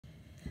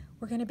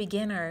We're going to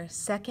begin our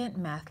second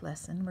math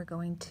lesson. We're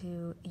going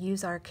to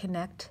use our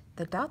Connect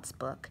the Dots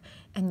book.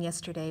 And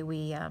yesterday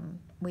we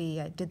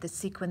did the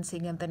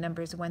sequencing of the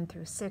numbers 1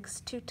 through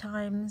 6 two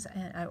times,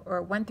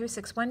 or 1 through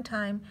 6 one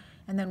time,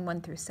 and then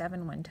 1 through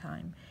 7 one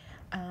time.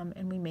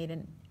 And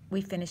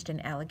we finished an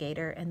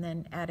alligator and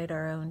then added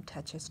our own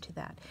touches to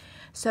that.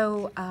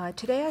 So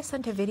today I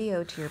sent a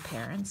video to your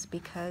parents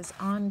because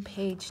on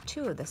page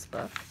 2 of this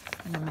book,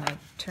 and I'm going to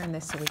turn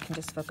this so we can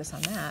just focus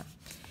on that,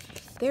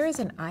 there is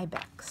an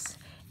ibex.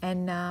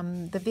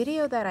 And the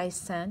video that I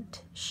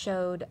sent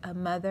showed a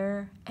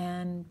mother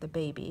and the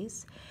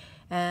babies.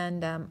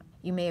 And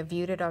you may have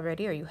viewed it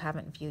already or you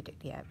haven't viewed it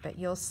yet, but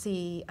you'll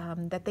see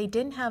that they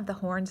didn't have the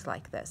horns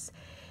like this.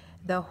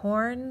 The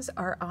horns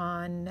are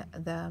on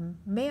the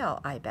male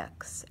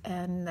ibex,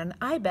 and an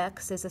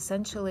ibex is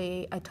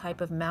essentially a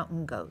type of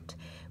mountain goat,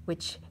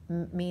 which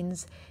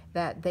means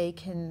that they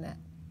can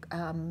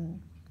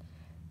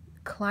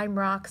climb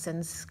rocks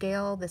and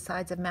scale the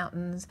sides of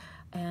mountains.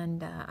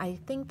 And I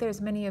think there's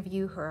many of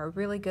you who are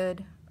really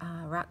good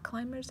rock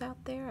climbers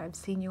out there. I've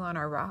seen you on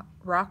our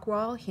rock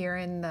wall here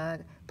in the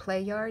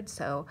play yard,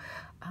 so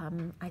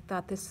I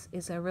thought this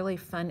is a really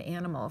fun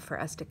animal for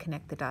us to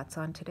connect the dots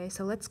on today.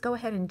 So let's go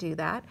ahead and do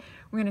that.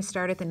 We're going to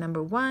start at the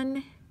number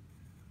 1,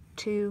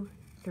 2,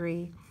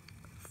 3,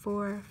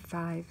 4,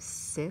 5,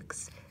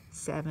 6,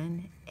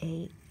 7,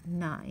 8,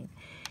 9.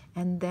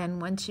 And then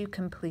once you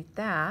complete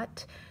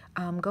that,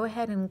 go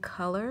ahead and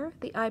color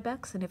the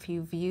ibex, and if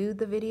you view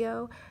the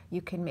video,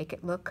 you can make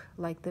it look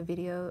like the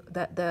video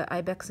that the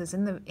ibex is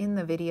in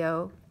the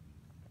video.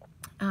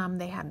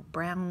 They had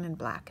brown and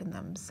black in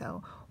them.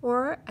 So,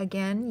 or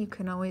again, you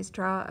can always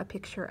draw a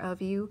picture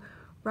of you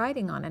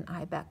riding on an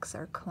ibex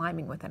or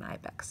climbing with an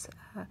ibex.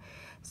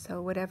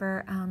 So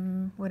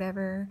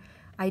whatever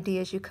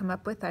ideas you come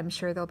up with, I'm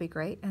sure they'll be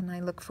great, and I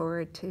look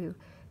forward to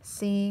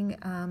seeing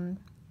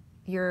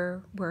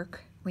your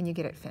work when you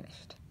get it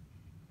finished.